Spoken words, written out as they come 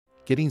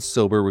Getting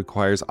sober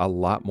requires a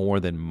lot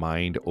more than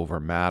mind over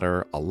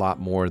matter, a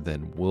lot more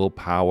than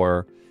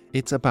willpower.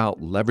 It's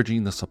about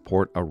leveraging the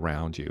support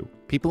around you.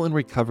 People in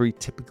recovery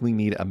typically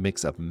need a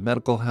mix of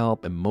medical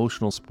help,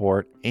 emotional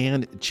support,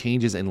 and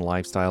changes in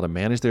lifestyle to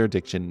manage their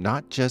addiction,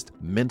 not just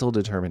mental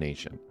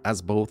determination. As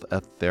both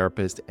a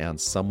therapist and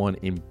someone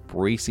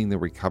embracing the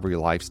recovery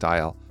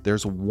lifestyle,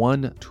 there's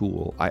one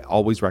tool I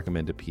always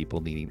recommend to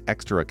people needing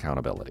extra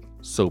accountability: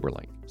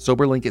 SoberLink.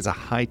 SoberLink is a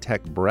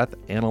high-tech breath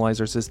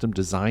analyzer system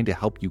designed to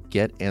help you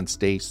get and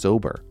stay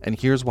sober. And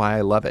here's why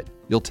I love it.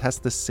 You'll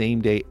test the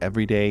same day,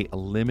 every day,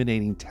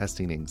 eliminating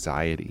testing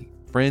anxiety.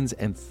 Friends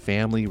and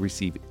family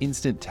receive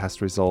instant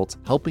test results,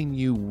 helping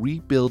you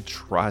rebuild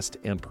trust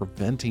and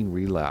preventing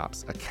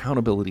relapse.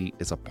 Accountability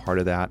is a part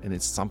of that, and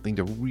it's something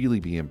to really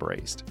be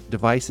embraced.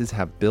 Devices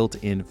have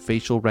built-in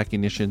facial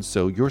recognition,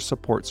 so your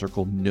support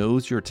circle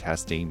knows you're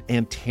testing,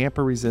 and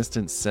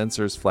tamper-resistant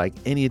sensors flag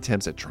any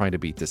attempts at trying to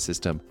beat the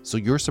system, so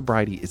your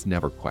sobriety is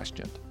never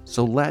questioned.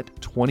 So let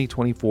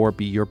 2024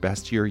 be your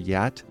best year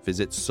yet.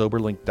 Visit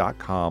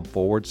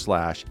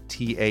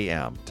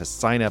soberlink.com/TAM to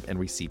sign up and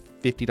receive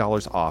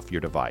 $50 off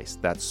your device.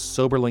 That's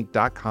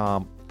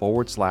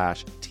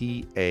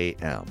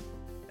soberlink.com/TAM.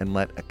 And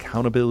let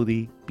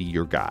accountability be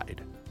your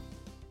guide.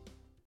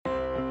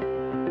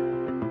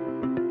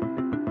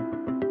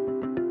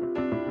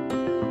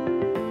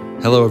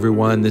 Hello,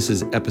 everyone. This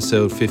is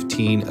episode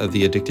 15 of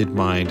the Addicted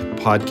Mind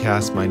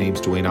podcast. My name's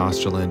Dwayne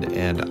Osterland,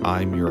 and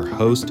I'm your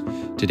host.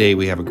 Today,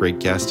 we have a great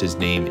guest. His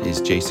name is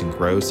Jason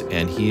Groce,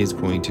 and he is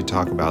going to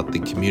talk about the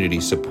community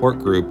support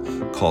group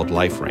called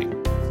LifeRing.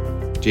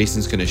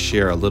 Jason's going to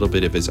share a little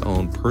bit of his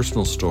own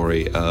personal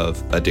story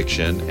of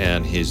addiction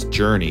and his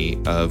journey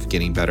of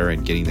getting better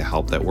and getting the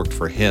help that worked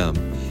for him.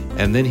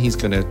 And then he's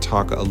going to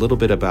talk a little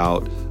bit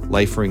about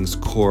LifeRing's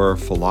core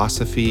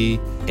philosophy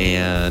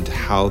and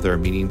how their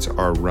meetings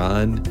are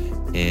run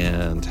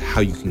and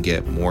how you can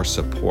get more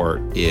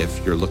support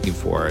if you're looking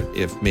for it.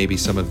 If maybe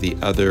some of the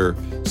other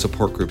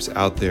support groups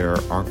out there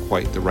aren't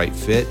quite the right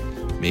fit,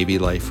 maybe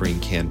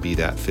LifeRing can be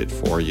that fit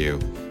for you.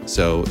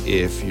 So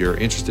if you're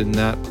interested in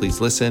that, please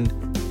listen,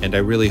 and I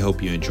really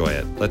hope you enjoy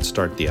it. Let's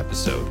start the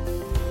episode.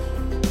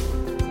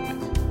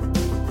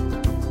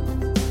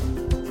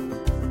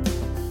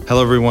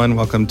 Hello, everyone.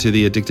 Welcome to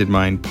the Addicted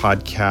Mind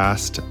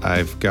podcast.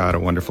 I've got a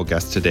wonderful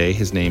guest today.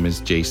 His name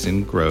is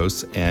Jason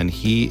Groce, and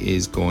he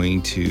is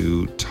going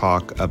to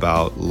talk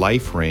about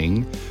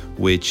LifeRing,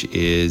 which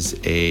is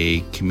a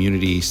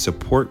community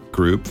support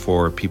group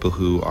for people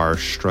who are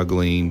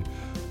struggling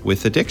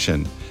with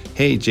addiction.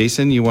 Hey,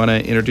 Jason, you want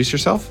to introduce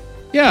yourself?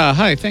 Yeah.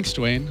 Hi. Thanks,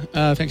 Dwayne.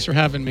 Thanks for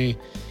having me.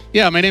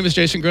 Yeah, my name is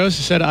Jason Groce.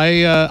 I said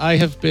I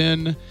have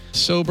been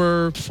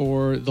sober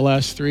for the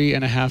last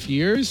 3.5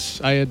 years.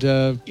 I had,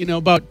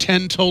 about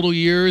 10 total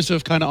years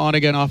of kind of on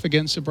again, off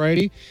again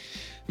sobriety.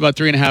 About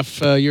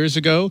 3.5 years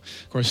ago,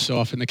 of course, so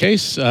often the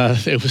case,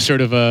 it was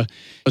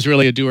was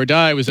really a do or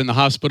die. I was in the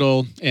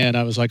hospital, and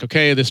I was like,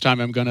 okay, this time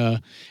I'm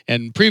gonna.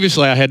 And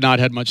previously, I had not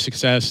had much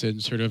success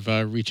in sort of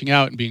reaching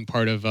out and being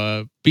part of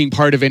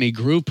any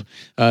group.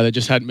 That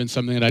just hadn't been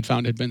something that I'd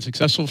found had been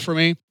successful for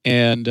me.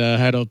 And I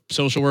had a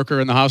social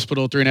worker in the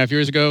hospital 3.5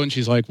 years ago, and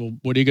she's like, well,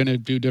 what are you gonna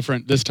do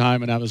different this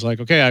time? And I was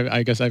like, okay,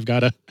 I guess I've got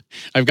to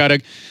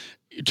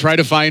try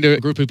to find a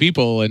group of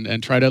people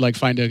and try to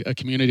find a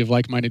community of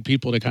like-minded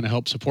people to kind of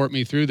help support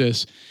me through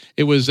this.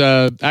 It was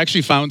I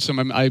actually found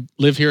I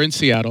live here in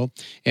Seattle,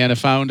 and I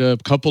found a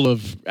couple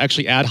of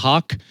actually ad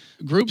hoc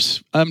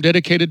groups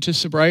dedicated to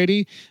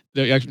sobriety.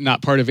 They're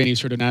not part of any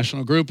sort of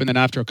national group. And then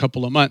after a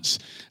couple of months,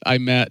 I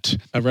met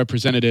a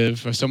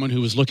representative or someone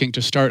who was looking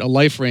to start a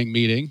LifeRing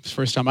meeting. It's the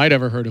first time I'd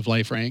ever heard of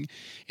LifeRing.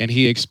 And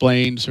he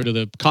explained sort of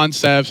the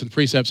concepts and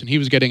precepts, and he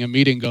was getting a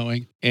meeting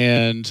going.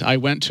 And I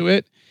went to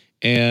it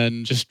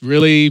and just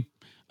really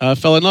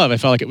fell in love. I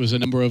felt like it was a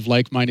number of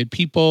like-minded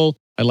people.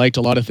 I liked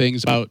a lot of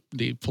things about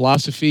the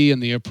philosophy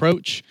and the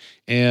approach.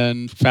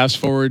 And fast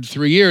forward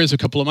 3 years, a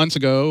couple of months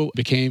ago,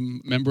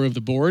 became member of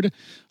the board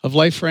of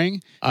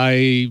LifeRing.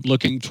 I'm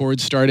looking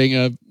towards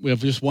starting we have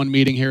just one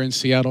meeting here in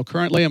Seattle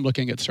currently. I'm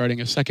looking at starting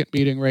a second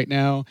meeting right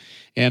now.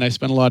 And I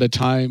spent a lot of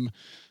time,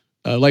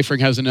 LifeRing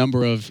has a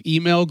number of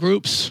email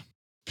groups.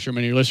 I'm sure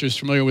many of your listeners are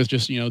familiar with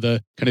just,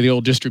 the kind of the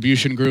old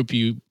distribution group.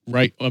 You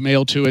write a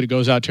mail to it, it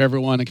goes out to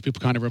everyone, and people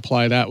kind of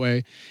reply that way.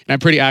 And I'm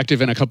pretty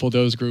active in a couple of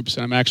those groups.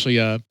 And I'm actually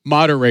a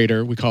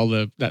moderator. We call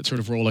that sort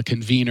of role a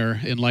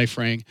convener in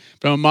LifeRing.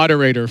 But I'm a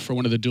moderator for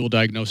one of the dual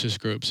diagnosis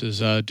groups.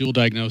 Dual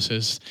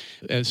diagnosis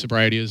and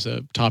sobriety is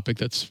a topic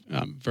that's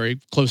very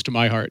close to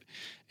my heart.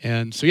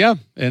 And so, yeah.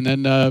 And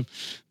then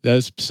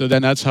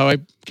that's how I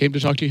came to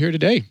talk to you here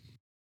today.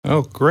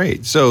 Oh,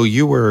 great. So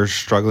you were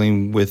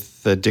struggling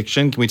with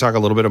addiction. Can we talk a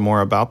little bit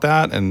more about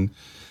that and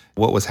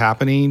what was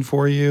happening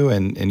for you?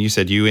 And you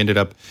said you ended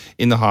up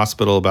in the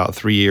hospital about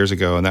 3 years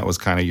ago, and that was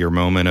kind of your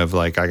moment of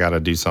I got to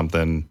do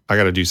something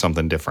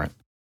different.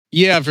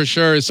 Yeah, for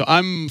sure. So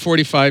I'm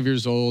 45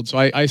 years old. So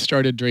I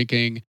started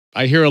drinking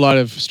I hear a lot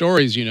of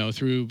stories,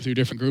 through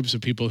different groups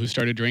of people who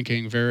started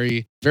drinking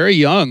very, very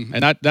young.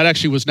 And that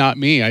actually was not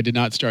me. I did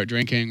not start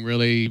drinking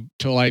really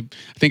till I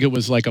think it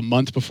was like a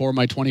month before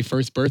my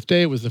 21st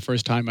birthday. It was the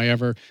first time I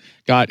ever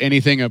got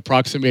anything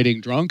approximating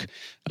drunk.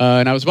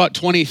 And I was about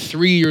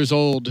 23 years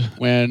old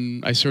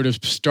when I sort of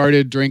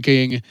started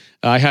drinking.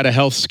 I had a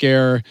health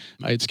scare.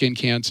 I had skin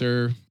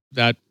cancer.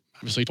 That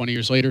obviously 20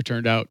 years later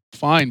turned out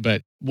fine.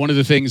 But one of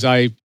the things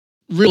I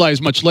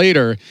realized much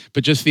later,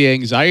 but just the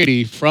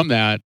anxiety from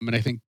that,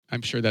 and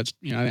I'm sure that's,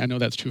 I know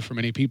that's true for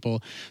many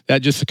people,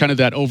 that just kind of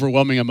that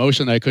overwhelming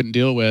emotion that I couldn't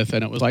deal with.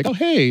 And it was like, oh,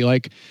 hey,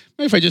 like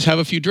maybe if I just have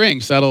a few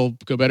drinks, that'll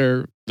go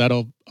better.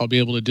 I'll be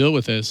able to deal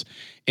with this.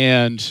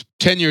 And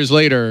 10 years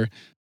later,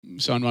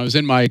 so when I was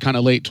in my kind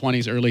of late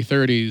 20s, early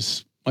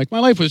 30s, like my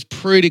life was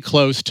pretty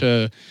close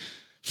to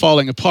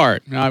falling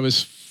apart. And I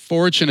was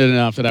fortunate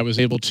enough that I was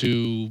able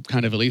to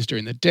kind of, at least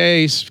during the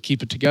day,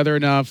 keep it together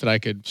enough that I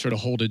could sort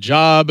of hold a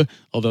job,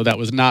 although that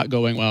was not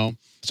going well.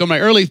 So in my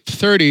early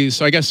 30s,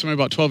 so I guess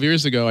about 12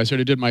 years ago, I sort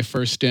of did my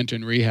first stint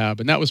in rehab.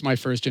 And that was my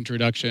first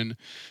introduction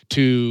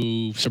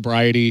to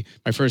sobriety,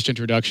 my first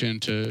introduction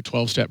to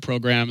 12-step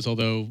programs,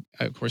 although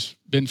I, of course,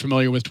 been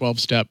familiar with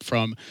 12-step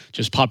from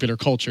just popular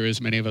culture, as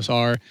many of us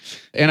are.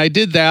 And I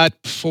did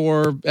that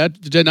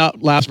did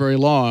not last very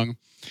long.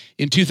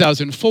 In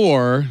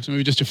 2004, so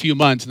maybe just a few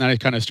months, and then I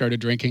kind of started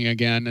drinking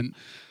again. And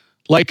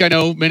like I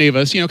know many of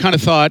us, kind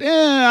of thought,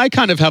 I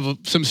kind of have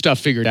some stuff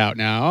figured out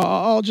now.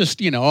 I'll just,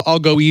 I'll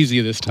go easy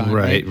this time.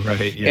 Right,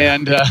 yeah.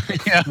 And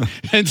yeah,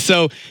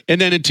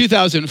 and then in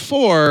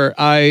 2004,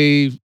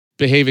 I,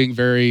 behaving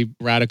very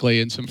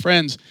radically, and some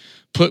friends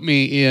put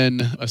me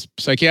in a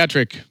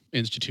psychiatric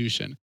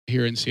institution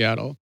here in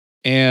Seattle.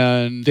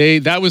 And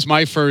that was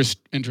my first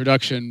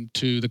introduction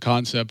to the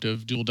concept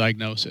of dual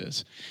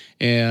diagnosis.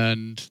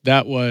 And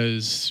that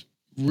was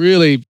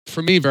really,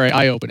 for me, very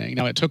eye-opening.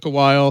 Now, it took a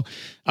while.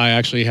 I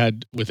actually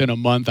within a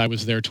month, I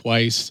was there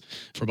twice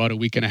for about a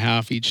week and a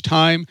half each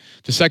time.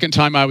 The second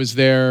time I was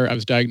there, I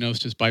was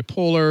diagnosed as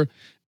bipolar,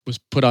 was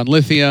put on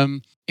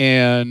lithium,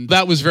 and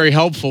that was very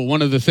helpful.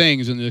 One of the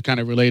things, and it kind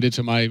of related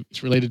to my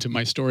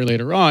story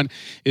later on,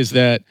 is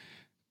that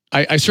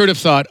I sort of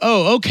thought,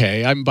 oh,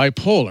 okay, I'm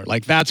bipolar.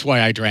 Like, that's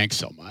why I drank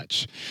so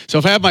much. So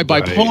if I have my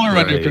bipolar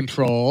under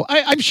control,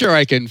 I'm sure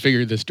I can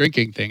figure this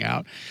drinking thing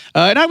out.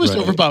 And I was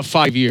over about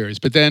 5 years,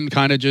 but then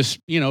kind of just,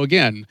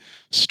 again,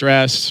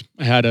 stress.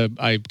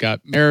 I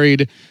got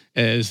married.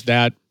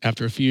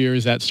 After a few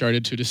years, that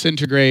started to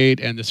disintegrate.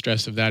 And the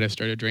stress of that, I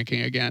started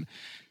drinking again.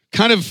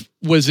 Kind of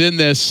was in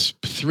this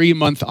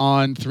 3-month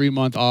on,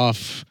 3-month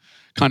off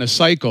kind of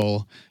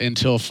cycle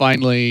until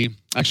finally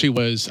actually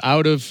was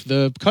out of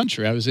the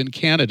country. I was in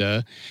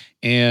Canada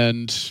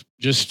and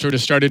just sort of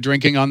started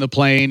drinking on the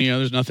plane.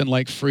 There's nothing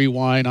like free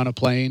wine on a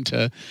plane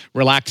to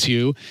relax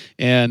you.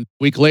 And a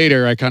week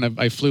later,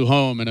 I flew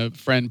home and a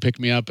friend picked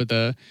me up at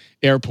the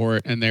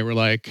airport and they were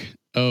like,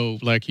 oh,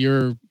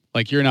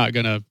 you're not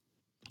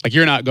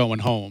going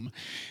home.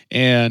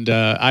 And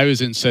I was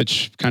in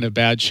such kind of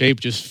bad shape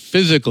just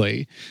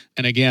physically.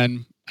 And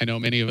again, I know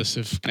many of us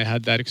have kind of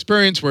had that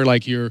experience where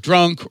like you're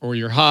drunk or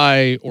you're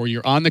high or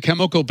you're on the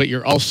chemical, but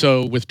you're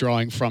also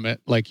withdrawing from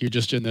it. Like you're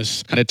just in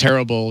this kind of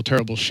terrible,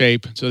 terrible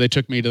shape. So they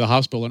took me to the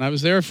hospital and I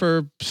was there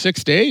for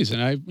 6 days.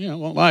 And I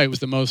won't lie, it was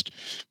the most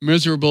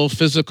miserable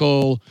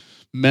physical,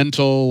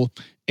 mental,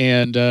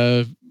 and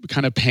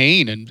kind of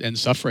pain and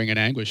suffering and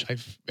anguish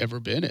I've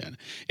ever been in.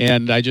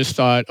 And I just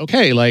thought,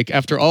 okay, like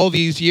after all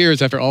these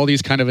years, after all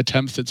these kind of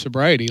attempts at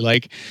sobriety,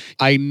 like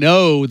I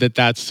know that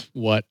that's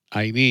what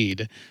I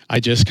need. I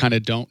just kind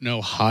of don't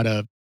know how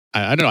to,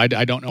 I don't know,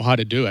 I don't know how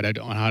to do it. I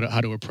don't know how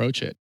to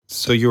approach it.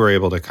 So you were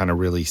able to kind of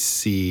really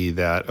see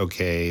that,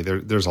 okay,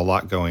 there's a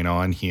lot going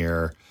on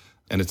here.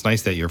 And it's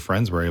nice that your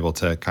friends were able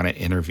to kind of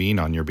intervene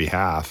on your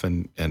behalf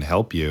and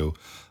help you.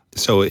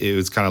 So it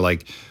was kind of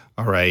like,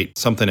 all right,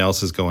 something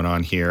else is going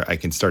on here. I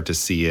can start to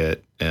see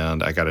it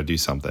and I got to do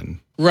something.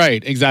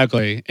 Right,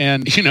 exactly.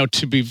 And,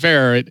 to be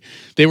fair,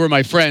 they were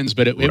my friends,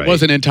 but it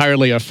wasn't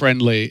entirely a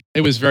friendly.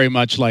 It was very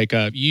much like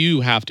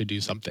you have to do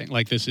something.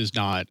 Like this is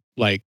not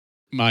like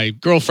my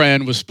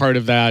girlfriend was part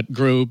of that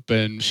group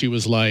and she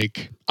was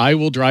like, I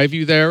will drive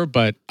you there,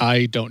 but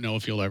I don't know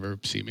if you'll ever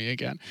see me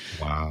again.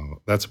 Wow,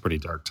 that's a pretty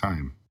dark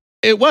time.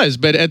 It was,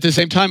 but at the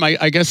same time,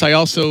 I guess I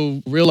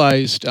also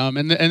realized,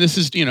 and this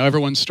is,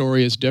 everyone's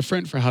story is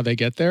different for how they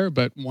get there,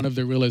 but one of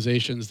the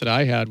realizations that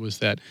I had was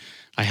that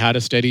I had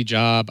a steady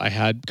job, I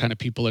had kind of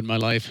people in my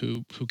life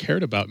who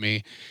cared about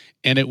me,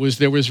 and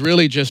there was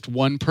really just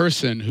one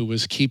person who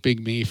was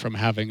keeping me from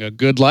having a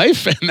good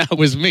life, and that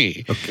was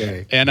me.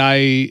 Okay.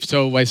 And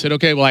so I said,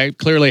 okay, well, I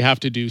clearly have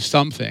to do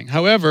something.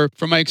 However,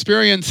 from my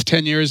experience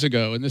 10 years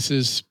ago, and this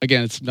is,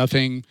 again, it's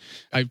nothing,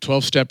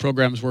 12-step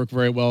programs work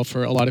very well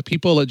for a lot of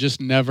people. It just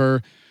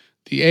never,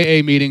 the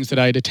AA meetings that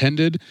I had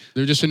attended,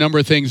 there were just a number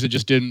of things that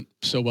just didn't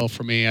so well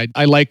for me.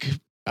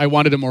 I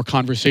wanted a more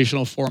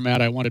conversational format.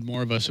 I wanted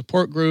more of a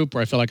support group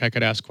where I felt like I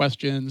could ask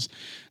questions,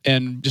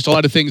 and just a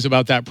lot of things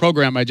about that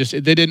program. They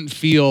didn't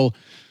feel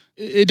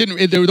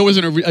there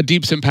wasn't a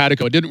deep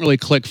simpatico. It didn't really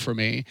click for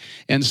me.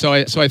 And so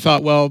I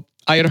thought, well,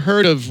 I had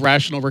heard of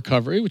rational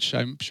recovery, which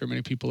I'm sure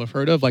many people have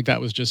heard of. Like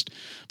that was just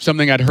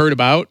something I'd heard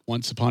about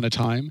once upon a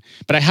time,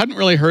 but I hadn't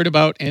really heard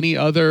about any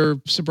other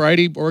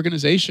sobriety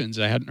organizations.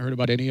 I hadn't heard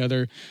about any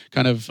other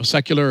kind of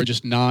secular or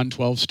just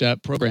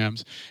non-12-step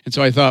programs. And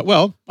so I thought,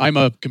 well, I'm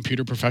a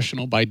computer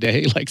professional by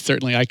day. Like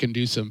certainly I can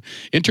do some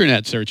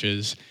internet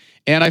searches.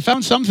 And I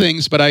found some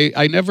things, but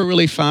I never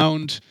really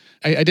found...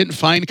 I didn't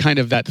find kind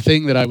of that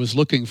thing that I was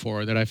looking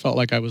for, that I felt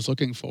like I was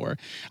looking for.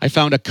 I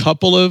found a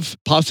couple of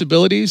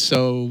possibilities.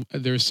 So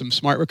there's some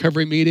smart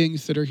recovery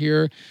meetings that are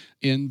here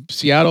in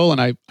Seattle, and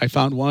I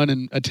found one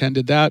and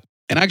attended that.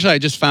 And actually, I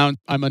just found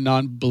I'm a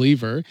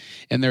non-believer,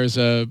 and there was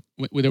a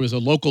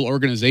local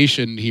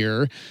organization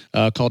here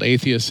called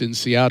Atheists in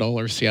Seattle,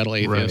 or Seattle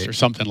Atheists, or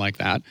something like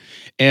that.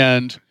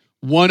 And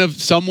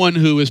someone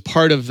who was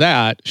part of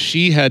that,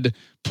 she had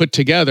put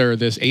together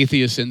this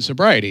Atheists in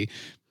Sobriety.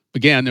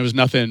 Again, there was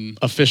nothing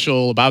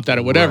official about that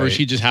or whatever. Right.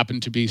 She just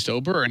happened to be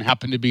sober and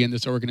happened to be in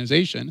this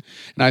organization.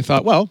 And I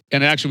thought, well,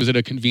 and it actually was at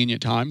a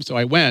convenient time. So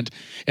I went.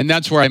 And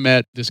that's where I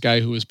met this guy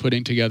who was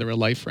putting together a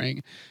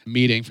LifeRing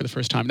meeting for the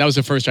first time. That was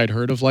the first I'd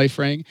heard of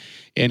LifeRing.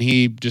 And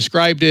he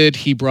described it.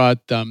 He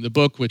brought the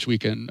book, which we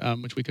can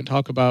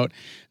talk about.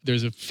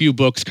 There's a few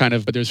books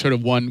but there's sort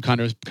of one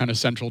kind of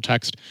central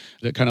text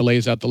that kind of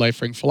lays out the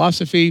LifeRing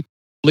philosophy.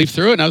 Leafed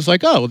through it and I was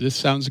like, oh, this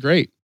sounds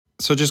great.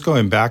 So just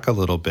going back a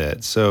little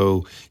bit,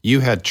 so you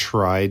had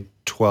tried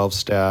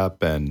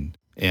 12-step and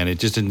it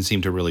just didn't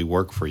seem to really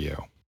work for you.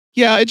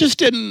 Yeah, it just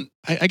didn't,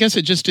 I guess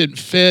it just didn't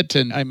fit,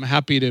 and I'm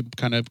happy to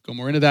kind of go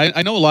more into that.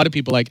 I know a lot of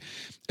people, like,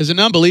 as a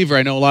non-believer,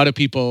 I know a lot of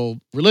people,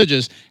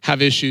 religious,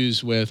 have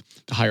issues with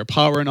the higher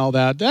power and all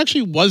that. That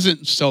actually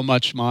wasn't so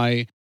much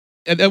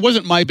that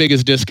wasn't my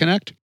biggest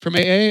disconnect from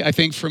AA. I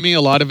think for me,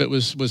 a lot of it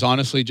was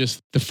honestly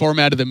just the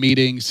format of the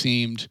meeting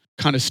seemed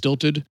kind of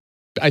stilted.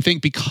 I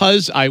think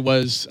because I'm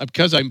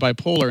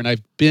bipolar and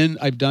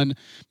I've done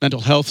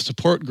mental health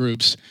support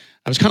groups,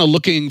 I was kind of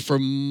looking for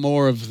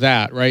more of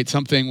that, right?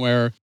 Something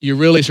where you're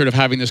really sort of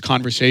having this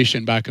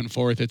conversation back and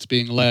forth. It's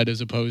being led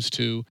as opposed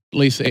to at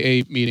least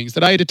AA meetings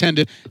that I had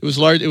attended. It was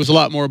a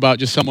lot more about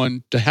just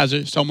someone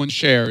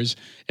shares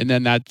and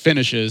then that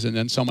finishes and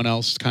then someone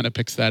else kind of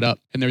picks that up.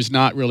 And there's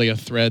not really a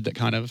thread that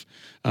kind of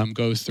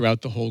goes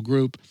throughout the whole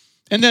group.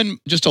 And then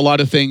just a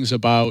lot of things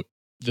about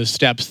the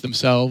steps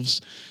themselves.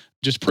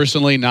 Just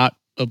personally not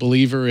a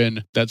believer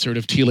in that sort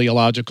of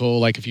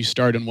teleological, like if you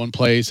start in one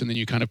place and then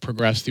you kind of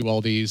progress through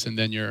all these and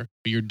then you're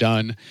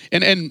done.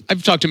 And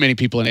I've talked to many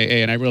people in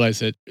AA and I realize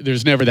that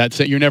there's never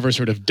you're never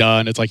sort of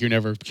done. It's like you're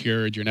never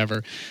cured. You're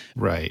never.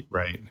 Right.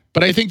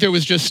 But I think there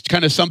was just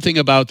kind of something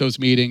about those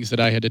meetings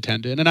that I had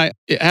attended. And I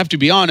have to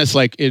be honest,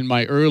 like in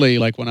my early,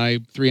 like when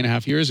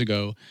 3.5 years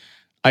ago,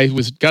 I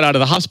got out of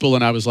the hospital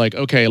and I was like,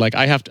 okay, like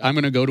I'm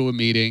going to go to a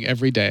meeting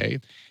every day.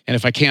 And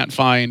if I can't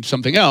find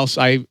something else,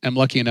 I am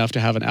lucky enough to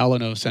have an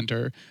Alano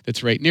center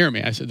that's right near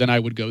me. I said, then I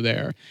would go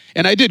there.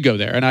 And I did go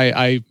there. And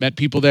I met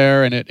people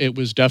there. And it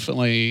was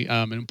definitely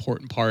an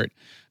important part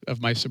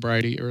of my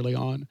sobriety early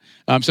on.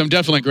 So I'm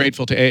definitely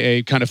grateful to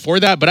AA kind of for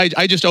that. But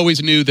I just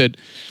always knew that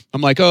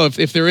I'm like, oh,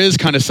 if there is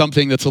kind of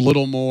something that's a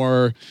little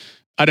more,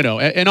 I don't know.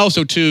 And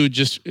also, too,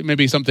 just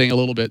maybe something a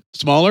little bit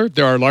smaller.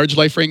 There are large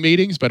LifeRing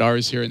meetings, but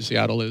ours here in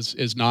Seattle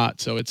is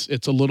not. So it's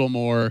a little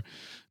more...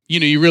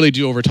 you really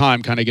do over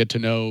time kind of get to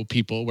know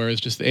people, whereas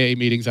just the AA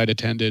meetings I'd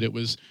attended, it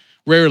was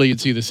rarely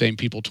you'd see the same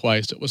people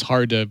twice. It was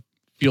hard to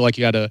feel like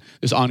you had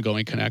this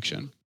ongoing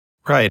connection.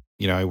 Right.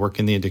 I work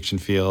in the addiction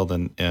field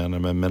and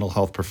I'm a mental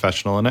health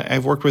professional. And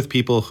I've worked with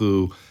people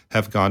who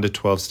have gone to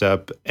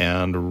 12-step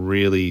and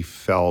really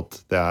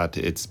felt that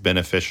it's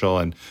beneficial.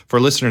 And for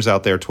listeners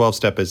out there,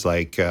 12-step is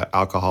like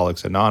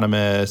Alcoholics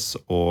Anonymous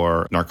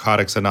or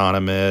Narcotics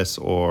Anonymous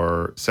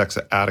or Sex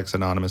Addicts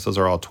Anonymous. Those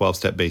are all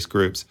 12-step based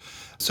groups.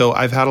 So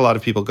I've had a lot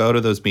of people go to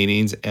those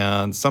meetings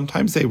and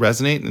sometimes they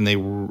resonate and they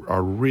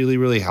are really,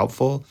 really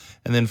helpful.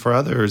 And then for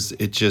others,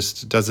 it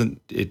just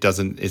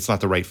it's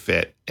not the right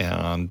fit.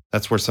 And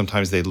that's where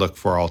sometimes they look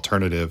for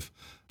alternative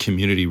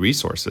community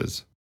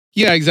resources.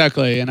 Yeah,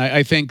 exactly. And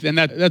I think, and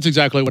that's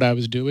exactly what I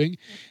was doing.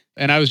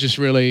 And I was just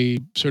really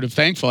sort of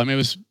thankful. I mean, it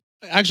was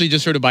actually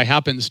just sort of by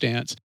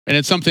happenstance. And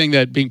it's something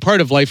that being part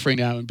of LifeRing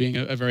now and being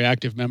a very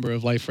active member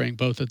of LifeRing,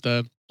 both at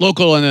the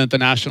local and at the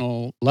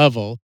national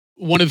level,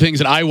 one of the things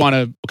that I want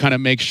to kind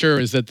of make sure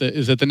is that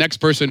the next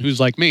person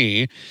who's like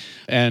me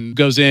and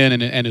goes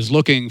in and is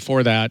looking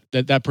for that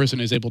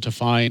person is able to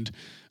find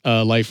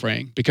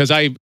LifeRing. Because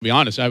to be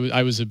honest,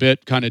 I was a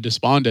bit kind of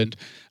despondent.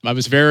 I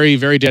was very,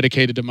 very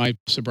dedicated to my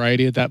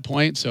sobriety at that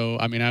point. So,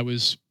 I mean, I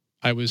was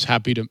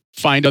happy to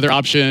find other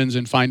options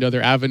and find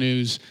other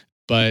avenues.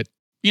 But,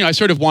 I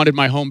sort of wanted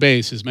my home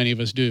base, as many of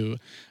us do,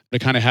 to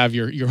kind of have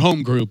your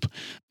home group.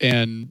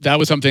 And that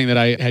was something that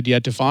I had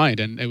yet to find.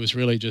 And it was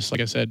really just,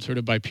 like I said, sort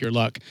of by pure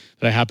luck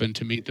that I happened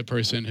to meet the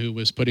person who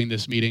was putting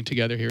this meeting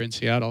together here in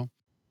Seattle.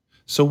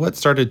 So what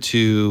started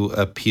to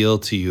appeal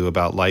to you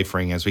about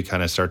LifeRing as we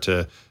kind of start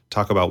to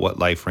talk about what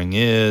LifeRing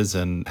is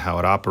and how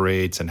it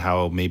operates and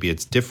how maybe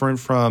it's different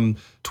from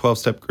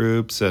 12-step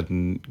groups.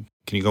 And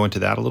can you go into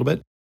that a little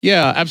bit?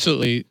 Yeah,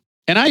 absolutely.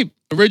 And I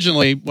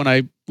originally, when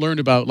I learned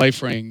about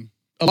LifeRing,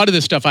 a lot of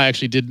this stuff I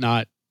actually did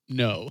not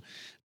know.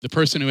 The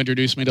person who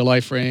introduced me to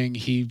LifeRing,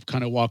 he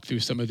kind of walked through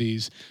some of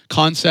these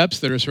concepts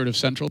that are sort of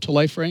central to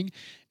LifeRing.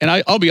 And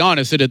I'll be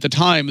honest that at the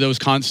time, those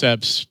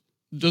concepts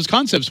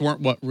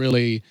weren't what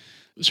really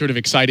sort of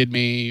excited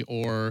me,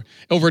 or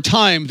over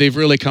time, they've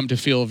really come to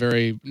feel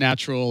very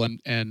natural,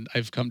 and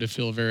I've come to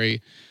feel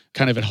very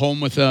kind of at home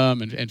with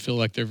them and feel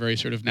like they're very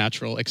sort of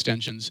natural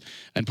extensions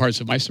and parts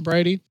of my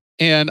sobriety.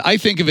 And I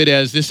think of it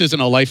as, this isn't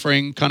a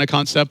LifeRing kind of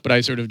concept, but I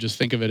sort of just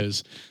think of it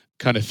as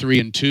kind of 3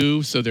 and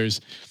 2. So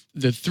there's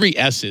the 3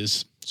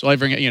 S's. So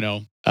LifeRing,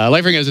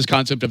 LifeRing has this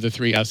concept of the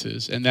 3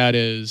 S's, and that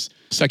is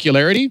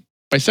secularity.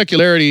 By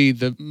secularity,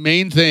 the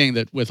main thing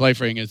that with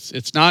LifeRing is,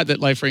 it's not that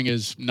LifeRing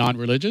is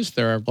non-religious.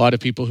 There are a lot of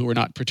people who are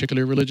not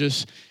particularly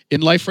religious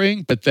in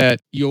LifeRing, but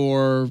that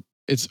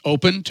it's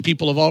open to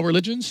people of all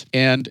religions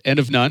and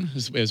of none,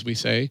 as we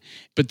say.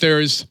 But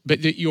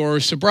that your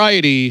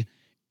sobriety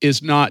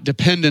is not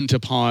dependent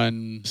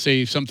upon,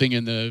 say, something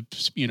in the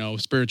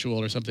spiritual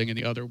or something in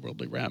the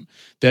otherworldly realm.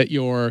 That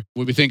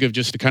when we think of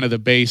just kind of the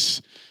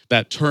base,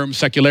 that term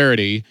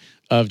secularity,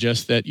 of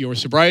just that your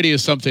sobriety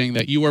is something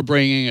that you are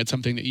bringing, it's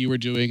something that you are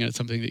doing, and it's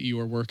something that you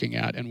are working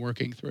at and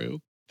working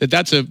through.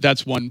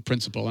 That's one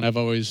principle, and I've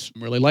always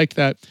really liked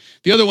that.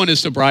 The other one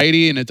is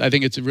sobriety, and I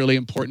think it's really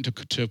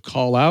important to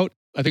call out.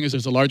 I think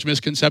there's a large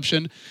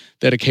misconception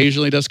that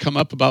occasionally does come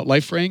up about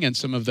LifeRing and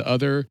some of the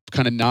other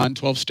kind of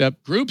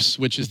non-12-step groups,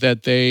 which is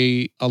that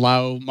they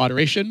allow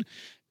moderation.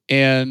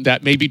 And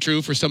that may be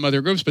true for some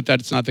other groups, but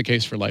that's not the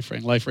case for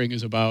LifeRing. LifeRing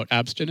is about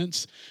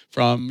abstinence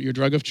from your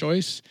drug of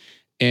choice,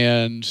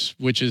 and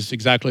which is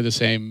exactly the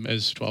same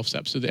as 12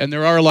 steps. And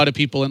there are a lot of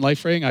people in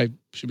LifeRing, I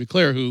should be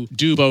clear, who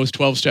do both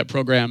 12-step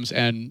programs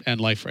and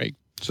LifeRing.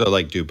 So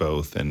like do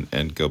both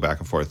and go back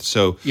and forth.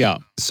 So yeah,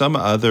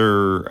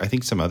 I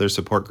think some other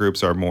support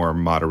groups are more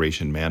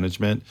moderation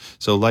management.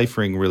 So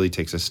LifeRing really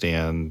takes a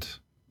stand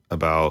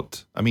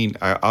about,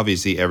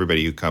 obviously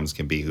everybody who comes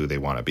can be who they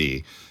want to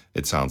be,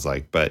 it sounds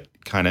like, but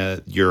kind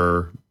of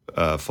your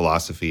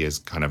philosophy is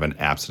kind of an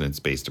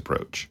abstinence-based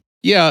approach.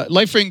 Yeah,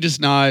 LifeRing does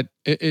not.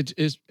 It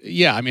is.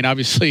 Yeah,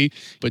 obviously,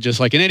 but just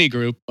like in any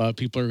group,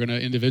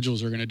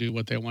 individuals are gonna do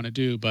what they want to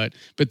do. But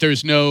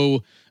there's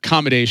no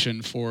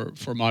accommodation for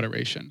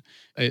moderation.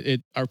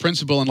 Our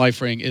principle in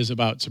LifeRing is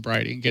about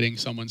sobriety and getting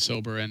someone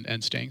sober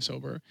and staying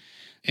sober.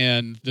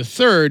 And the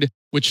third,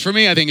 which for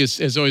me I think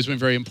has always been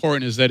very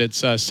important, is that it's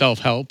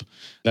self-help.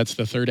 That's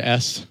the third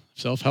S,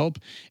 self-help.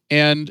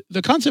 And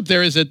the concept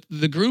there is that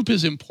the group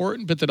is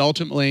important, but that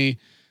ultimately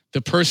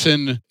the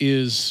person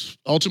is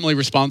ultimately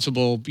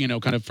responsible,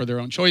 kind of for their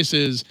own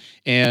choices,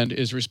 and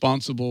is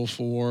responsible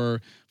for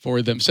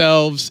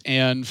themselves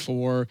and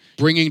for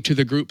bringing to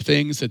the group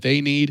things that they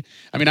need.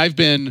 I've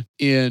been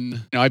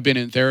in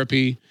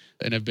therapy,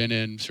 and I've been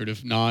in sort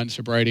of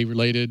non-sobriety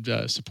related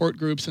support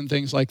groups and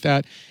things like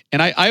that. And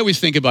I always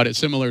think about it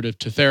similar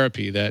to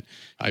therapy, that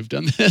I've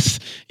done this,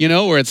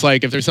 where it's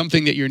like, if there's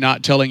something that you're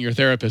not telling your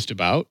therapist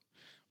about,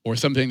 or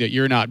something that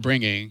you're not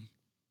bringing,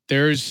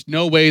 there's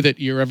no way that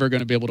you're ever going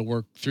to be able to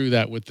work through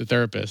that with the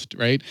therapist,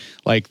 right?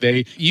 Like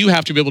you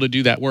have to be able to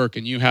do that work,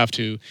 and you have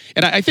to.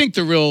 And I think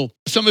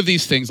some of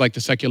these things like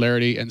the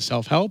secularity and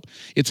self-help,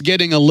 it's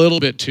getting a little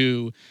bit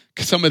to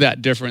some of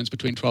that difference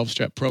between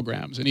 12-step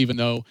programs. And even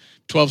though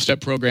 12-step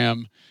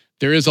program,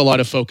 there is a lot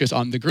of focus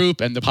on the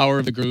group and the power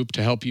of the group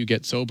to help you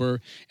get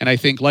sober. And I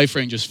think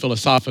LifeRing just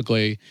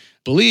philosophically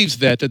believes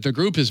that the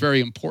group is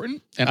very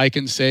important. And I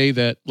can say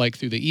that, like,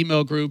 through the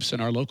email groups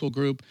and our local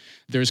group,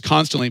 there's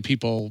constantly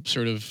people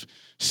sort of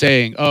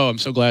saying, oh, I'm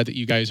so glad that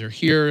you guys are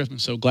here. I'm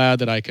so glad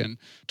that I can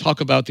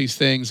talk about these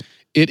things.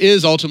 It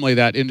is ultimately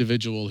that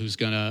individual who's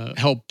going to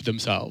help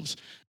themselves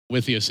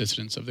with the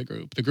assistance of the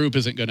group. The group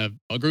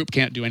a group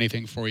can't do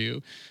anything for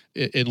you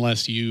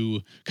unless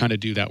you kind of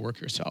do that work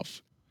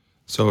yourself.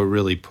 So it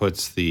really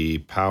puts the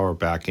power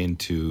back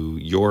into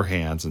your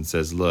hands and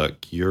says,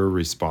 look, you're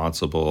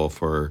responsible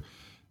for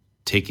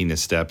taking the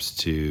steps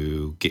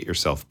to get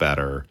yourself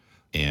better,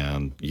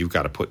 and you've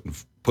got to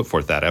put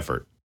forth that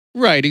effort.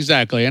 Right,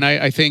 exactly. And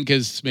I think,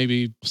 as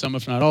maybe some,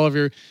 if not all of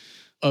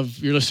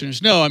your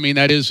listeners know,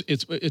 that is,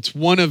 it's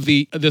one of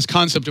this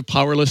concept of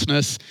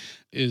powerlessness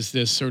is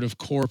this sort of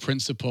core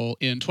principle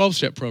in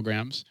 12-step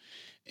programs.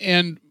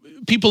 And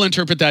people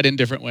interpret that in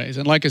different ways.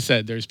 And like I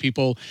said, there's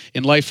people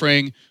in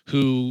LifeRing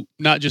who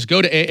not just go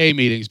to AA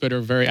meetings, but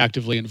are very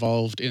actively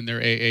involved in their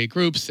AA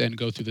groups and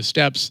go through the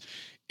steps.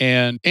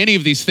 And any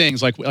of these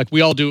things, like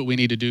we all do what we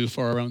need to do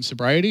for our own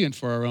sobriety and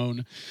for our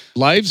own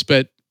lives.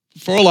 But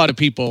for a lot of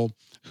people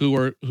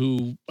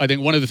who I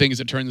think one of the things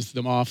that turns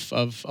them off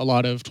of a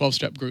lot of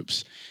 12-step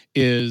groups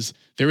is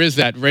there is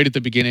that right at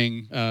the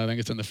beginning, I think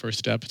it's in the first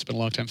step, it's been a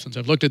long time since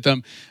I've looked at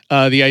them,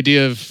 the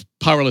idea of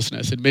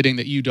powerlessness, admitting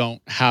that you don't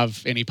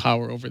have any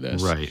power over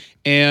this. Right.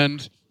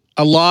 And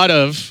a lot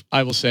of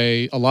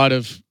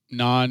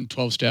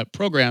non-12-step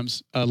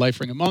programs,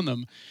 LifeRing among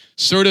them,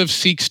 sort of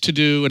seeks to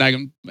do,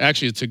 and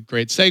actually it's a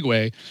great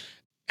segue,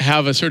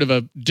 have a sort of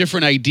a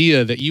different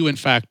idea that you in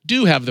fact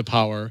do have the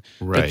power,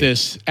 but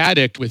this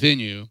addict within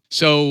you.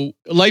 So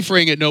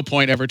LifeRing at no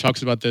point ever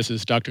talks about this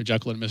as Dr.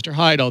 Jekyll and Mr.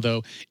 Hyde,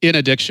 although in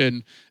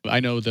addiction, I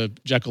know the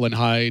Jekyll and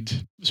Hyde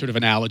sort of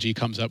analogy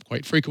comes up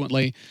quite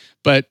frequently.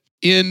 But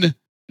in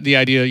the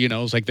idea,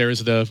 is like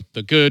there's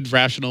the good,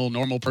 rational,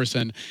 normal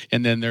person,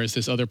 and then there's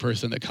this other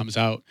person that comes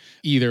out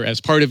either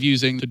as part of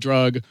using the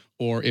drug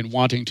or in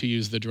wanting to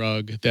use the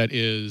drug that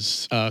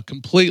is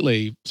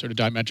completely sort of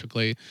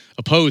diametrically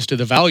opposed to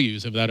the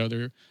values of that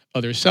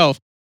other self.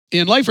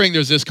 In LifeRing,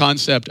 there's this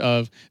concept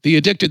of the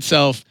addicted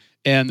self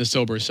and the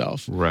sober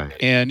self. Right.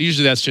 And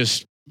usually that's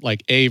just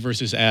like A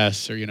versus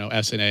S, or,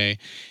 S and A.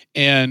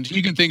 And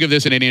you can think of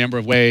this in any number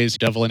of ways,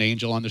 devil and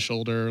angel on the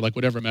shoulder, like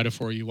whatever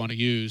metaphor you want to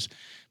use.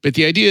 But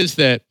the idea is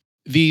that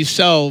these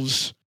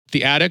selves,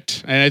 the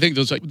addict, and I think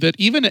that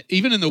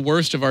even in the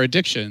worst of our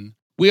addiction,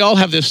 we all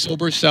have this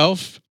sober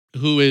self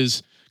who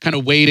is kind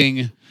of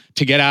waiting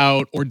to get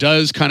out, or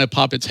does kind of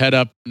pop its head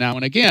up now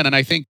and again. And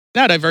I think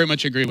that I very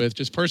much agree with,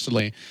 just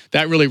personally.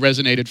 That really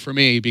resonated for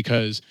me,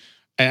 because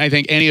I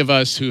think any of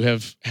us who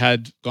have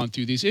gone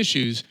through these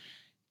issues,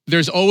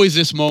 there's always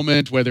this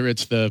moment, whether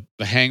it's the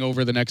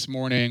hangover the next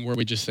morning, where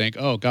we just think,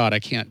 oh God, I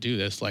can't do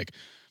this. Like,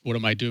 what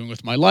am I doing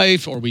with my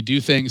life? Or we do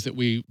things that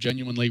we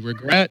genuinely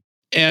regret.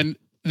 And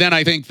then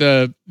I think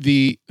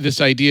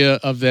this idea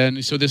of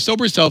so the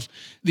sober self,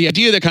 the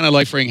idea that kind of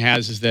LifeRing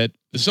has is that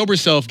the sober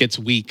self gets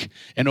weak,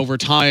 and over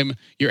time,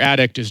 your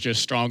addict is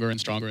just stronger and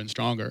stronger and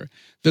stronger.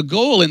 The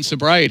goal in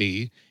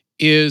sobriety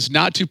is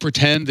not to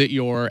pretend that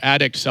your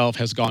addict self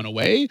has gone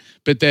away,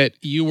 but that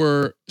you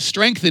were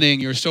strengthening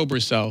your sober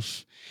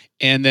self,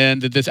 and then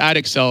that this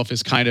addict self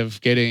is kind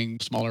of getting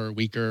smaller or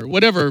weaker,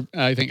 whatever,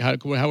 I think,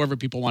 however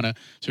people want to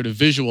sort of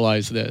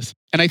visualize this.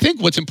 And I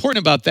think what's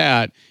important about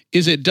that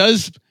is it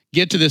does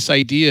get to this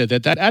idea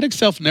that addict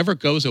self never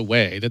goes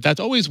away, that's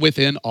always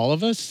within all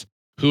of us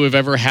who have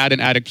ever had an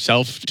addict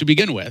self to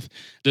begin with.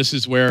 This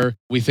is where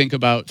we think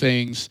about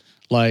things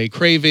like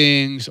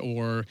cravings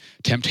or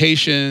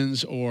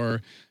temptations,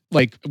 or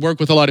like work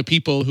with a lot of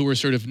people who are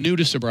sort of new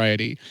to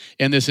sobriety.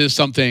 And this is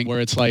something where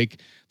it's like,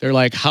 they're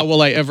like, how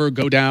will I ever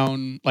go to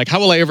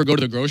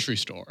the grocery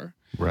store?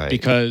 Right.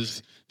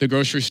 Because the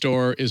grocery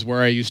store is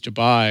where I used to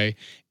buy.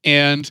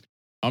 And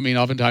I mean,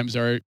 oftentimes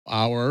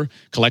our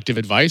collective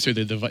advice, or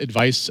the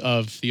advice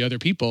of the other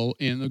people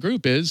in the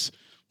group is,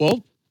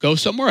 well, go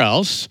somewhere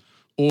else.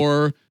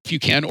 Or if you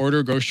can,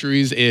 order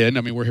groceries in.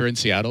 I mean, we're here in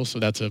Seattle, so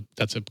that's a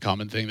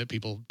common thing that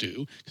people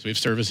do, because we have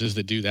services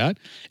that do that.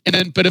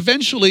 But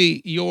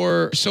eventually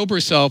your sober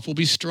self will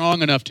be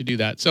strong enough to do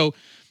that. So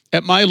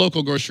at my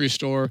local grocery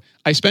store,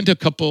 I spent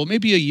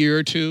maybe a year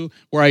or two,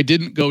 where I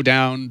didn't go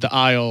down the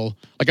aisle.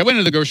 Like, I went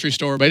into the grocery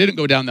store, but I didn't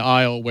go down the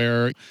aisle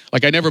where,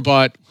 like, I never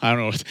bought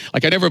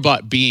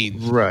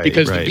beans. Right.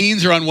 Because the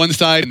beans are on one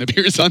side and the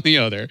beer's on the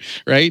other,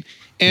 right?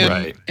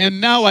 And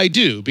now I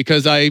do,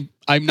 because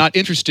I'm not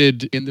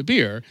interested in the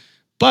beer.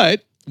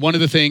 But one of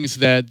the things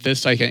that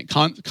this, I think,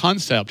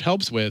 concept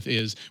helps with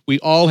is we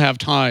all have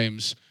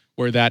times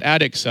where that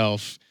addict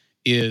self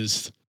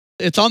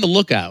it's on the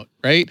lookout,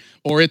 right?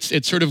 Or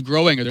it's sort of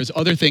growing, or there's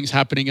other things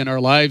happening in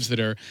our lives that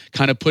are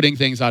kind of putting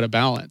things out of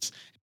balance.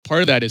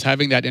 Part of that is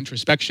having that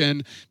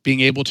introspection,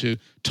 being able to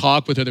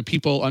talk with other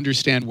people,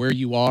 understand where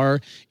you are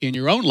in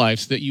your own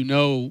life, so that you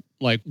know,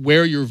 like,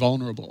 where you're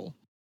vulnerable.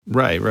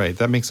 Right.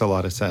 That makes a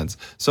lot of sense.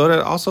 So I'd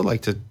also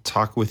like to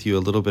talk with you a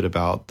little bit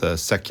about the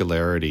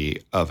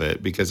secularity of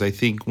it, because I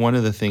think one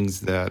of the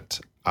things that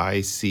I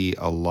see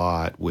a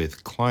lot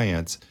with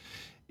clients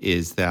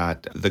is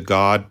that the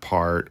God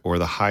part, or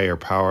the higher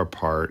power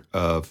part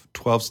of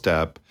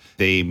 12-step,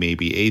 they may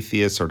be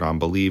atheists or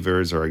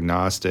non-believers or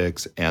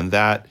agnostics, and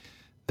that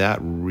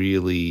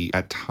really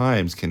at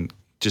times can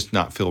just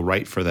not feel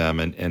right for them,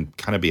 and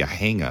kind of be a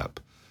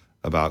hang-up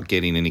about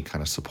getting any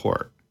kind of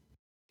support.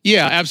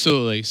 Yeah,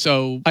 absolutely.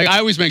 So I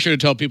always make sure to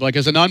tell people, like,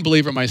 as a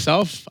non-believer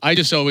myself, I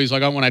just always,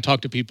 like, when I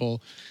talk to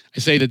people, I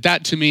say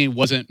that to me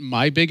wasn't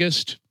my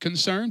biggest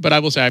concern. But I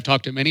will say I've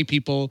talked to many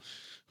people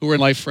who are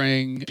in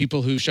LifeRing,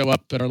 people who show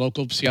up at our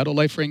local Seattle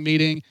LifeRing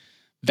meeting.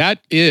 That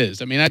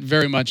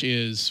very much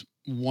is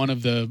one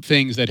of the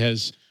things that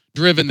has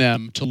driven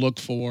them to look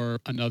for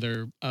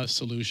another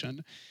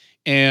solution.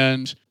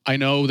 And I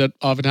know that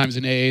oftentimes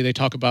in AA, they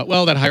talk about,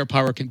 well, that higher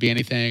power can be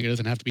anything. It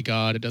doesn't have to be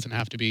God. It doesn't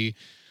have to be.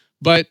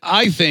 But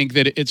I think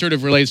that it sort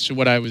of relates to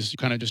what I was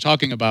kind of just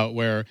talking about,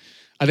 where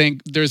I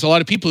think there's a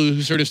lot of people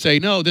who sort of say,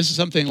 no, this is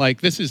something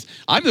like,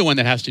 I'm the one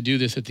that has to do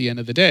this at the end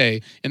of the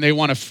day. And they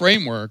want a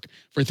framework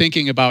for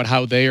thinking about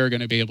how they are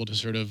going to be able to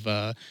sort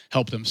of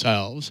help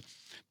themselves.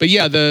 But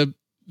yeah, the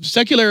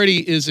secularity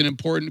is an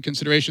important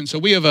consideration. So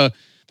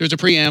there's a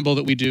preamble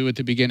that we do at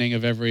the beginning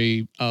of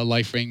every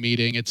LifeRing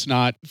meeting. It's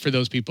not for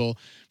those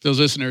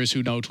listeners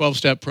who know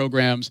 12-step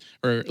programs,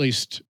 or at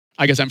least,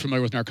 I guess I'm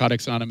familiar with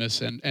Narcotics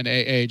Anonymous and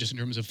AA, just in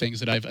terms of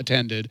things that I've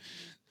attended.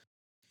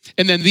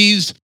 And then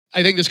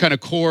I think this kind of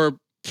core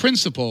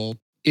principle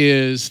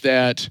is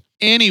that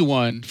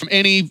anyone from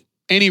any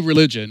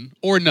religion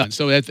or none.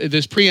 So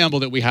this preamble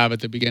that we have at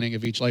the beginning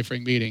of each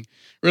LifeRing meeting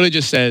really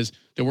just says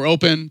that we're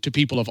open to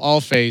people of all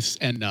faiths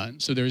and none.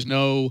 So there's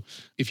no,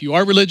 if you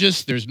are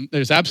religious,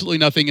 there's absolutely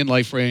nothing in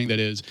LifeRing that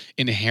is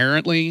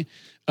inherently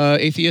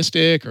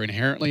atheistic or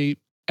inherently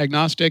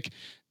agnostic.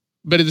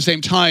 But at the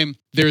same time,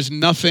 there's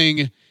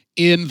nothing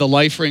in the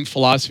LifeRing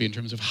philosophy in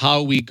terms of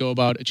how we go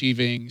about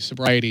achieving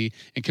sobriety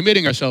and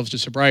committing ourselves to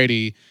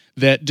sobriety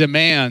that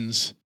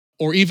demands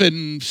or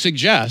even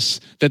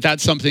suggests that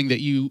that's something that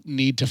you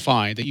need to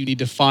find, that you need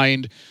to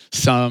find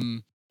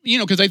some,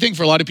 because I think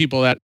for a lot of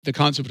people that the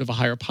concept of a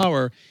higher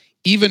power,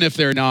 even if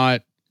they're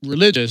not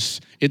religious,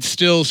 it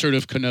still sort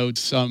of connotes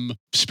some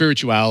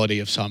spirituality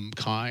of some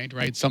kind,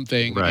 right?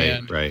 Something.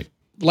 Right, right.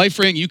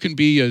 LifeRing, you can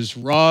be as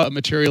raw a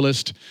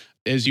materialist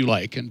as you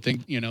like and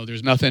think,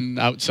 there's nothing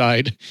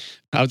outside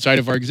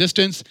of our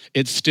existence.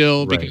 It's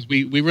still because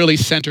we really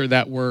center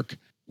that work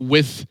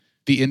with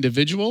the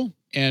individual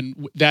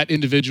and that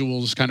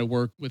individual's kind of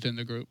work within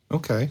the group.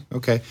 Okay.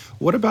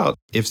 What about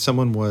if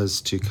someone was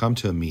to come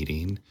to a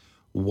meeting,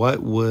 what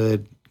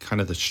would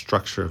kind of the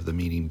structure of the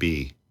meeting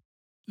be?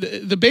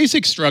 The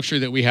basic structure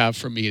that we have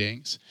for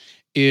meetings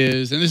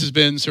is, and this has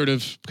been sort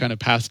of kind of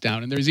passed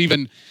down, and there's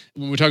even,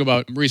 when we talk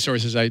about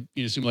resources, I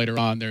assume later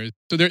on,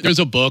 there's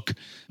a book,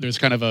 there's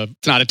kind of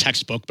it's not a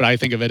textbook, but I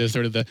think of it as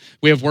sort of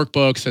we have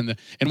workbooks,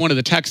 and one of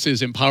the texts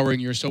is Empowering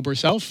Your Sober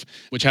Self,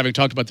 which, having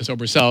talked about the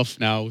sober self,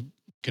 now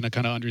can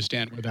kind of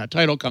understand where that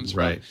title comes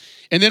from.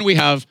 And then we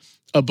have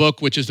a book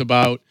which is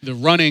about the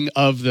running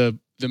of the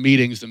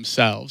meetings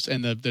themselves,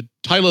 and the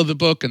title of the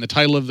book and the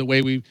title of the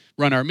way we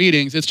run our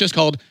meetings, it's just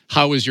called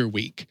How Was Your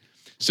Week?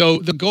 So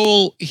the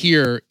goal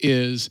here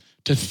is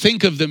to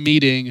think of the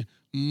meeting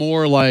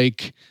more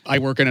like I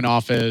work in an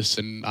office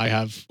and I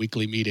have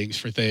weekly meetings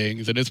for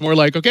things. And it's more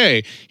like,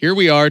 okay, here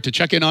we are to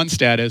check in on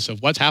status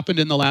of what's happened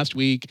in the last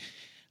week.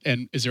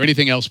 And is there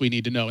anything else we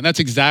need to know? And that's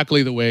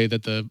exactly the way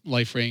that the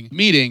LifeRing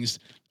meetings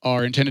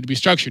are intended to be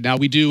structured. Now,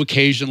 we do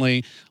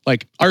occasionally,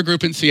 like our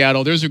group in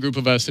Seattle, there's a group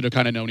of us that have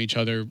kind of known each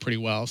other pretty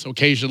well. So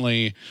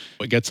occasionally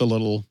it gets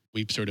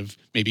we sort of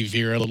maybe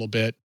veer a little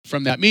bit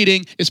from that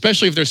meeting,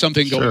 especially if there's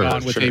something going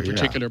on with a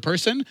particular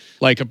person.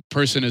 Like a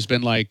person has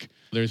been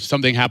there's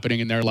something happening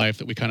in their life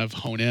that we kind of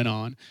hone in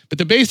on. But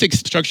the basic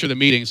structure of the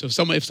meeting, so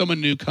if someone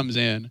new comes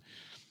in,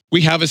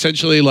 we have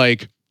essentially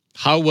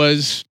how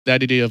was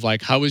that idea of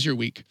how was your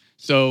week?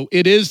 So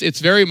it's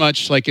very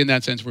much like in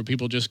that sense where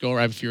people just go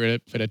around, if you're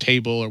at a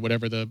table or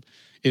whatever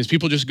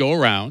people just go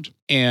around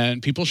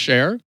and people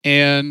share.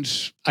 And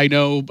I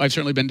know I've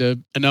certainly been to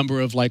a number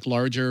of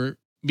larger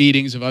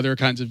meetings of other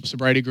kinds of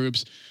sobriety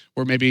groups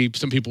where maybe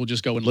some people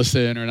just go and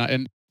listen or not.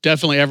 And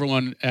definitely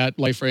everyone at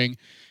LifeRing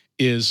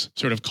is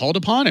sort of called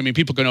upon. I mean,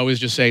 people can always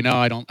just say, no,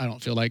 I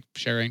don't feel like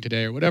sharing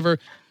today or whatever.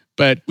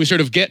 But we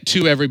sort of get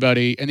to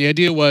everybody. And the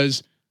idea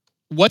was,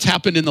 what's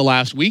happened in the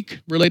last week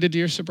related to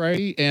your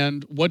sobriety,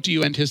 and what do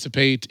you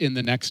anticipate in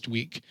the next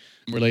week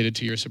related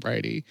to your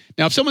sobriety?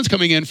 Now, if someone's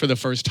coming in for the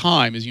first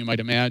time, as you might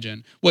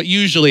imagine, what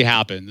usually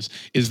happens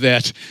is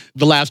that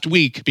the last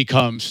week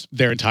becomes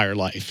their entire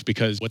life,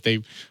 because what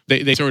they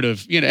sort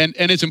of, and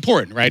it's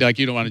important, right?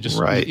 You don't want to just...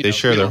 Right, they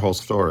share their whole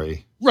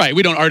story. Right.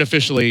 We don't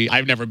artificially...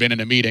 I've never been in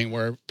a meeting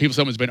where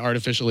someone's been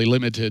artificially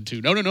limited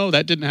to, no,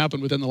 that didn't happen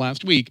within the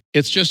last week.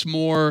 It's just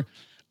more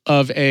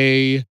of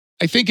I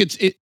think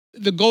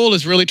the goal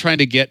is really trying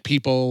to get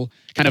people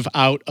kind of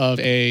out of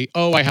I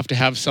have to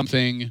have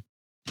something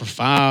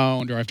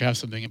profound, or I have to have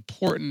something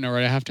important, or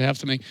I have to have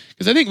something.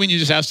 Because I think when you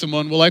just ask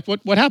someone, well,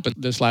 what happened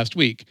this last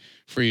week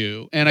for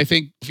you? And I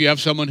think if you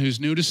have someone who's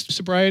new to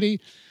sobriety,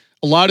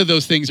 a lot of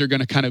those things are going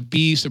to kind of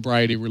be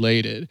sobriety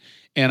related.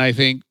 And I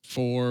think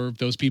for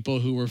those people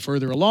who were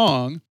further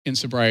along in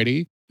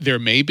sobriety, there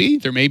may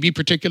be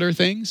particular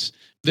things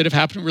that have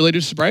happened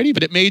related to sobriety,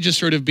 but it may just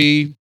sort of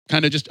be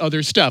kind of just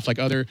other stuff, like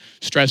other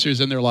stressors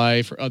in their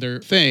life or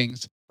other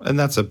things. And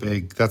that's a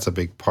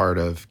big part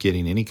of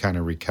getting any kind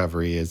of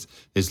recovery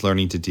is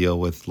learning to deal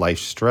with life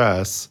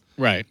stress.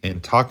 Right.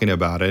 And talking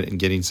about it and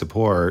getting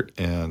support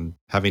and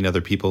having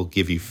other people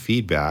give you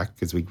feedback,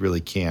 because we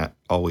really can't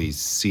always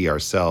see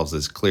ourselves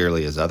as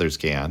clearly as others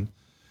can.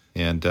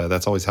 And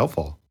that's always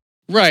helpful.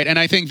 Right. And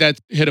I think that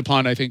hit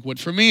upon, what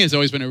for me has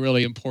always been a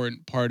really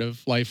important part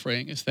of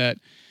LifeRing is that,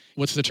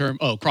 what's the term?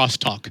 Oh,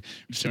 crosstalk.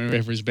 So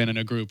whoever's been in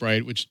a group,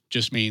 right? Which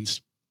just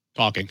means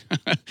talking.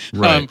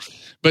 Right.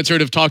 But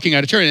sort of talking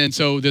out of turn. And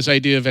so this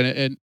idea of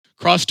a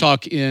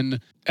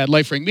crosstalk at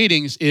LifeRing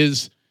meetings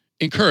is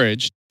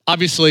encouraged.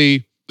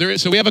 Obviously,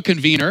 so we have a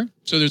convener.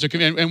 So there's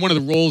and one of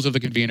the roles of the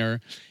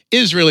convener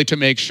is really to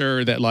make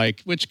sure that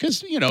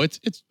because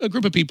it's a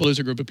group of people is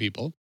a group of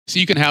people. So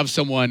you can have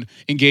someone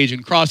engage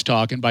in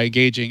crosstalk, and by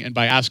engaging and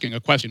by asking a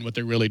question, what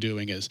they're really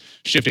doing is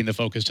shifting the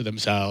focus to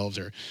themselves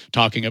or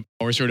talking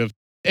or sort of.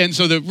 And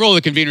so the role of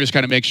the convener is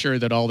kind of make sure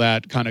that all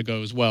that kind of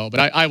goes well. But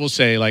I will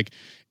say,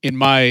 in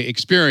my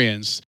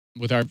experience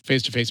with our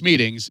face-to-face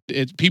meetings,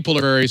 people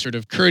are very sort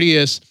of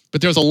courteous,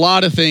 but there's a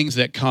lot of things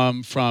that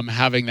come from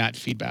having that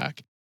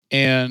feedback.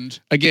 And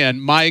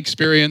again, my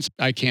experience,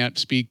 I can't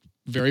speak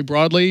very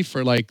broadly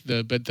for like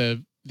the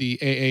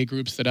AA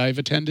groups that I've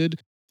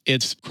attended.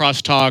 It's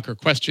crosstalk or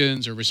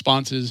questions or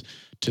responses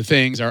to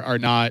things are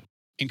not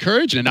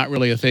encouraged and not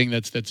really a thing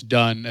that's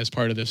done as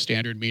part of the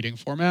standard meeting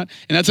format.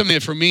 And that's something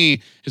that for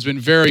me has been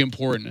very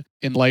important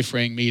in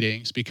LifeRing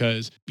meetings,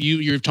 because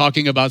you're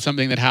talking about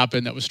something that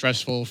happened that was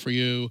stressful for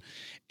you,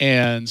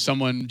 and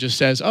someone just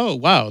says, "Oh,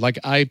 wow, like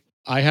I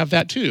have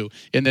that too."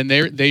 And then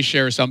they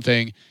share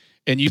something,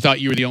 and you thought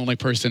you were the only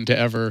person to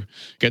ever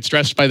get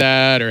stressed by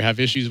that or have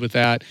issues with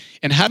that.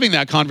 And having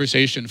that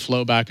conversation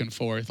flow back and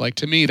forth, like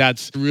to me,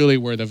 that's really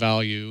where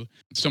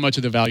so much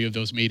of the value of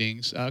those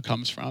meetings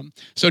comes from.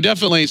 So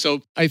definitely,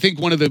 I think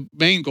one of the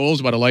main goals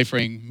about a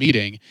LifeRing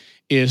meeting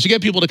is to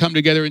get people to come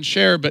together and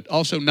share, but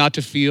also not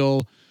to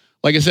feel,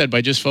 like I said,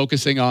 by just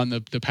focusing on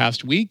the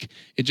past week,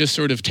 it just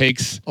sort of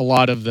takes a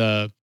lot of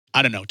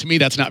I don't know, to me,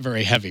 that's not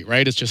very heavy,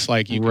 right? It's just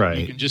like you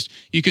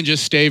can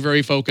just stay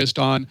very focused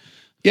on,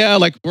 yeah,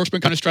 like work's been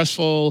kind of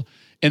stressful.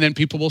 And then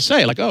people will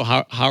say like, oh,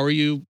 how are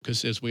you?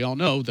 Because as we all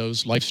know,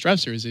 those life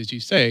stressors, as you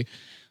say,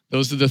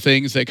 those are the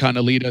things that kind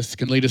of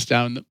can lead us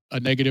down a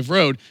negative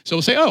road. So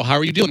we'll say, oh, how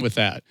are you dealing with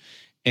that?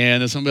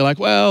 And then somebody like,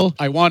 well,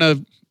 I want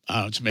to,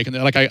 just making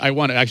that, like I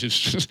want to actually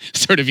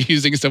sort of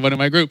using someone in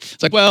my group.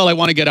 It's like, well, I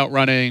want to get out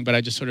running, but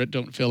I just sort of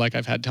don't feel like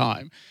I've had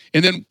time.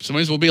 And then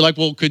somebody will be like,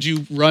 well, could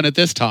you run at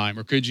this time?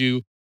 Or could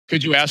you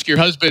ask your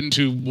husband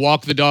to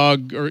walk the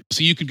dog, or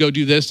so you could go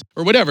do this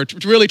or whatever,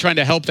 to really trying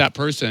to help that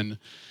person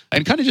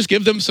and kind of just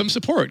give them some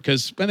support.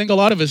 Because I think a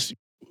lot of us,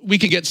 we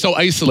can get so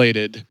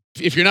isolated.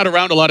 If you're not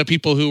around a lot of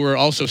people who are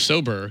also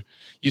sober,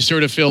 you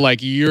sort of feel like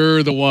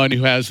you're the one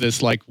who has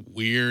this like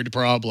weird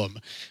problem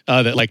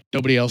that like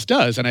nobody else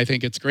does. And I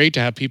think it's great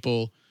to have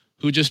people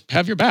who just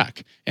have your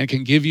back and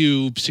can give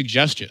you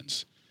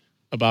suggestions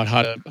about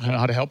how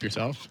to help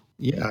yourself.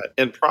 Yeah,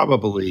 and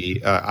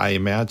probably, I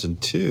imagine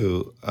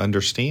too,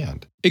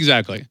 understand.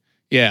 Exactly.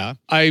 Yeah.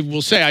 I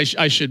will say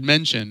I should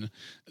mention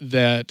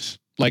that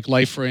like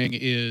LifeRing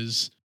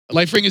is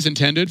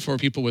intended for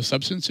people with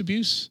substance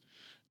abuse,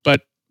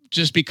 but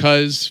just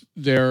because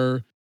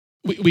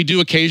we do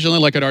occasionally,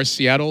 like at our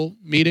Seattle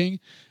meeting,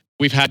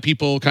 we've had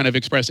people kind of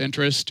express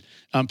interest,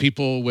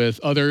 people with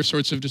other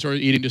sorts of disorder,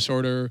 eating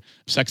disorder,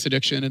 sex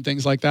addiction, and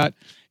things like that.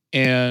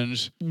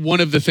 And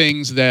one of the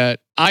things that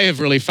I have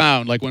really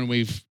found, like when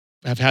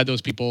have had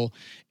those people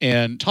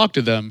and talked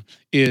to them,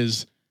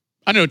 is,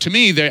 I don't know, to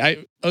me,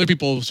 other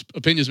people's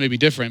opinions may be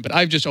different, but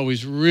I've just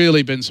always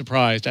really been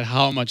surprised at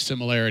how much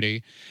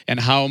similarity and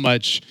how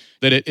much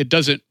that it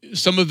doesn't,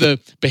 some of the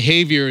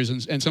behaviors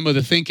and some of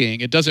the thinking,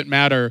 it doesn't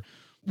matter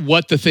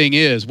what the thing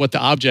is, what the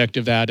object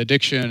of that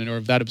addiction or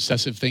of that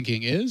obsessive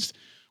thinking is.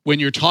 When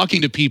you're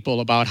talking to people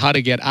about how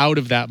to get out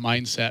of that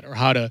mindset or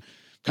how to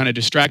kind of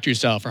distract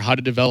yourself or how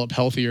to develop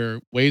healthier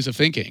ways of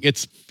thinking,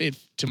 it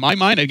to my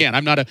mind, again,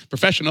 I'm not a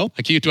professional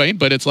like you, Dwayne,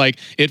 but it's like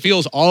it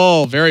feels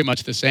all very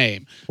much the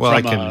same. Well,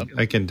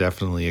 I can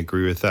definitely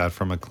agree with that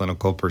from a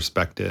clinical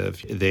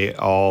perspective. They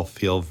all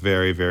feel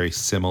very, very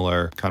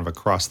similar kind of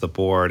across the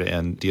board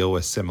and deal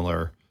with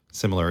similar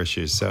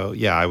issues. So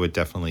yeah, I would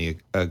definitely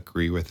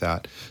agree with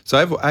that. So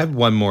I have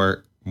one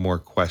more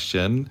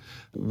question.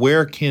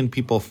 Where can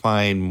people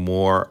find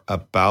more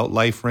about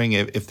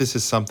LifeRing? If this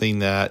is something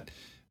that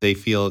they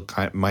feel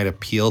might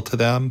appeal to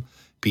them,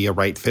 be a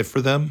right fit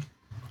for them,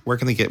 where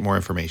can they get more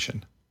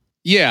information?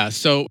 Yeah,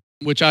 so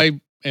which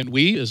I and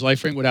we as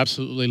LifeRing would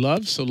absolutely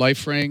love. So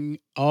LifeRing,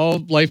 all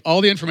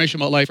the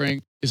information about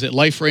LifeRing is at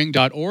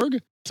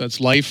lifering.org. So it's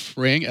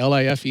LifeRing,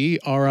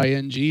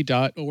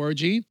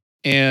 LifeRing.org.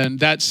 And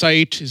that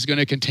site is going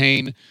to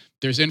contain,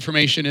 there's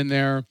information in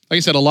there. Like I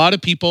said, a lot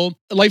of people,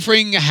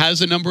 LifeRing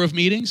has a number of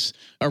meetings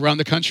around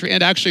the country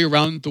and actually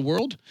around the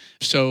world.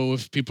 So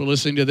if people are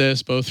listening to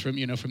this, both from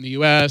the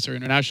US or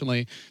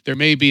internationally, there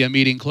may be a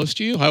meeting close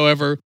to you.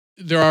 However,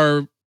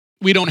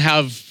 we don't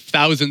have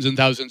thousands and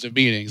thousands of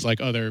meetings like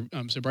other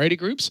sobriety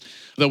groups,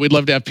 though we'd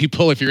love to have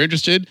people, if you're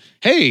interested,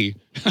 hey,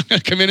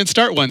 come in and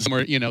start one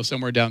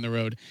somewhere down the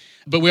road.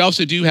 But we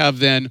also do have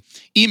then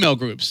email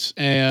groups,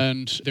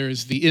 and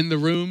there's the In the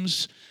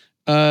Rooms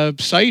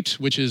site,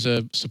 which is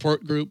a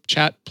support group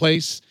chat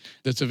place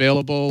that's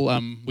available.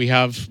 We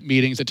have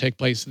meetings that take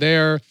place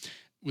there.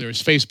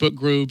 There's Facebook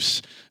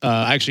groups.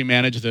 I actually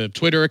manage the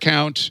Twitter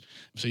account,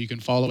 so you can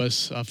follow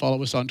us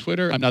on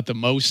Twitter. I'm not the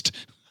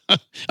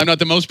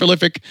most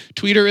prolific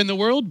tweeter in the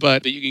world,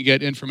 but you can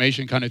get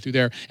information kind of through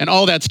there. And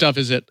all that stuff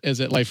is at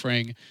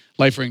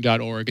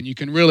lifering.org. And you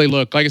can really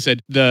look, like I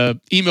said, the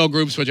email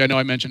groups, which I know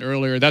I mentioned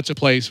earlier, that's a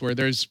place where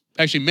there's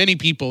actually many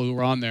people who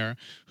are on there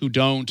who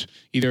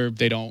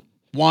they don't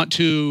want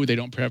to, they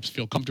don't perhaps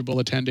feel comfortable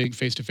attending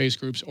face-to-face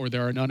groups, or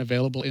there are none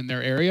available in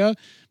their area.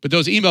 But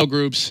those email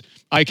groups,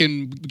 I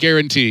can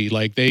guarantee,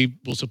 like they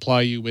will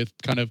supply you with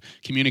kind of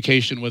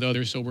communication with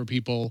other sober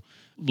people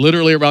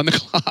literally around the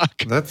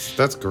clock.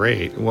 That's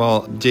great.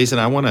 Well, Jason,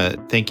 I want to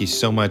thank you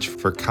so much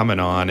for coming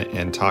on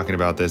and talking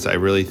about this. I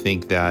really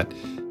think that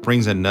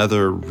brings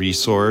another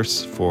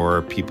resource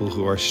for people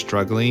who are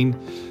struggling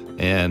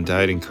And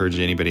I'd encourage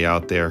anybody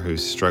out there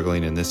who's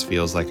struggling and this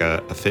feels like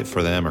a fit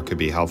for them or could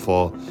be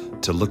helpful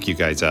to look you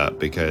guys up,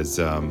 because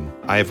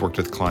I have worked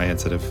with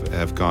clients that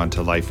have gone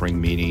to LifeRing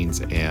meetings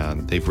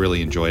and they've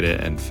really enjoyed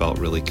it and felt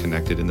really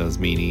connected in those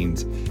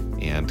meetings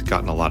and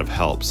gotten a lot of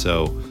help.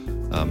 So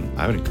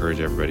I would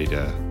encourage everybody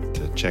to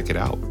check it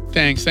out.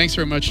 Thanks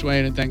very much,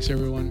 Dwayne, and thanks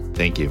everyone.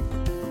 Thank you.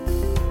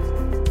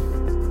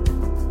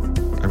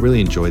 I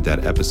really enjoyed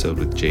that episode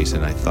with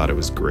Jason. I thought it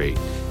was great.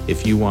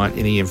 If you want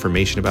any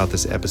information about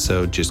this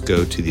episode, just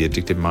go to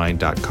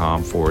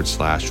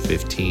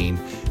theaddictedmind.com/15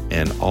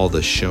 and all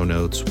the show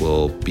notes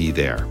will be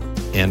there.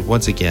 And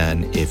once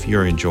again, if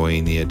you're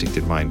enjoying the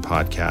Addicted Mind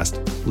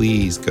podcast,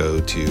 please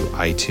go to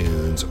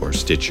iTunes or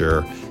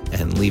Stitcher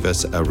and leave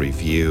us a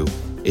review.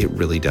 It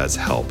really does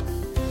help.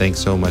 Thanks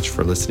so much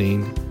for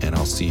listening, and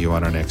I'll see you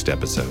on our next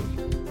episode.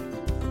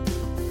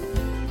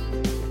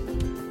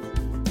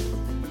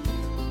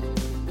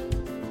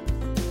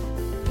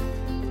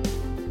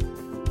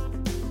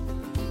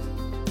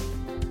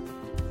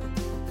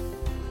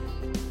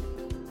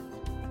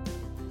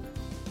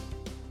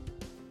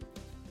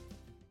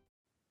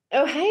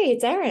 Oh, hey,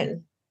 it's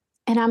Erin.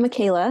 And I'm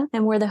Michaela,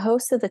 and we're the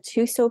hosts of the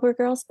Two Sober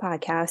Girls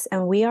podcast,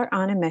 and we are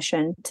on a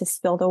mission to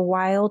spill the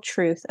wild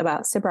truth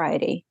about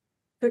sobriety.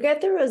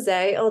 Forget the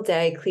rosé all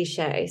day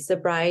cliche.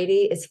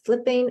 Sobriety is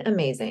flipping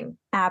amazing.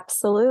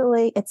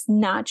 Absolutely. It's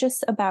not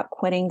just about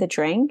quitting the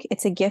drink.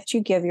 It's a gift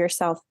you give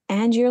yourself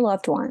and your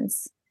loved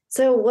ones.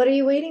 So what are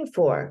you waiting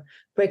for?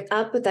 Break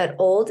up with that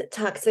old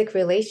toxic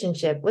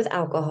relationship with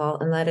alcohol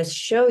and let us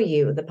show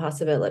you the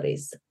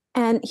possibilities.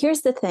 And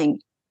here's the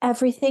thing.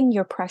 Everything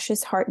your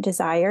precious heart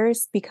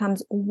desires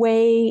becomes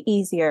way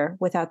easier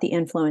without the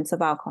influence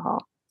of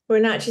alcohol. We're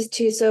not just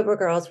two sober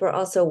girls. We're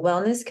also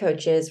wellness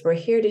coaches. We're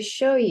here to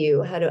show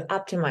you how to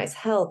optimize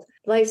health,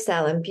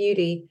 lifestyle, and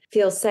beauty,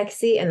 feel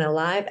sexy and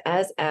alive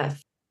as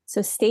F.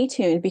 So stay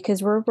tuned,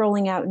 because we're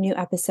rolling out new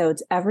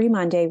episodes every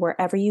Monday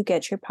wherever you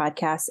get your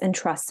podcasts, and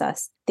trust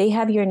us, they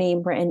have your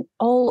name written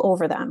all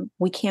over them.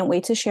 We can't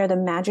wait to share the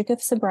magic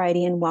of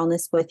sobriety and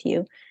wellness with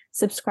you.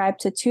 Subscribe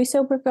to Two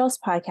Sober Girls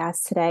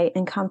podcast today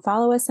and come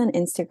follow us on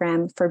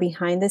Instagram for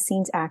behind the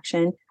scenes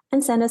action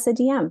and send us a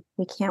DM.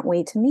 We can't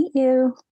wait to meet you.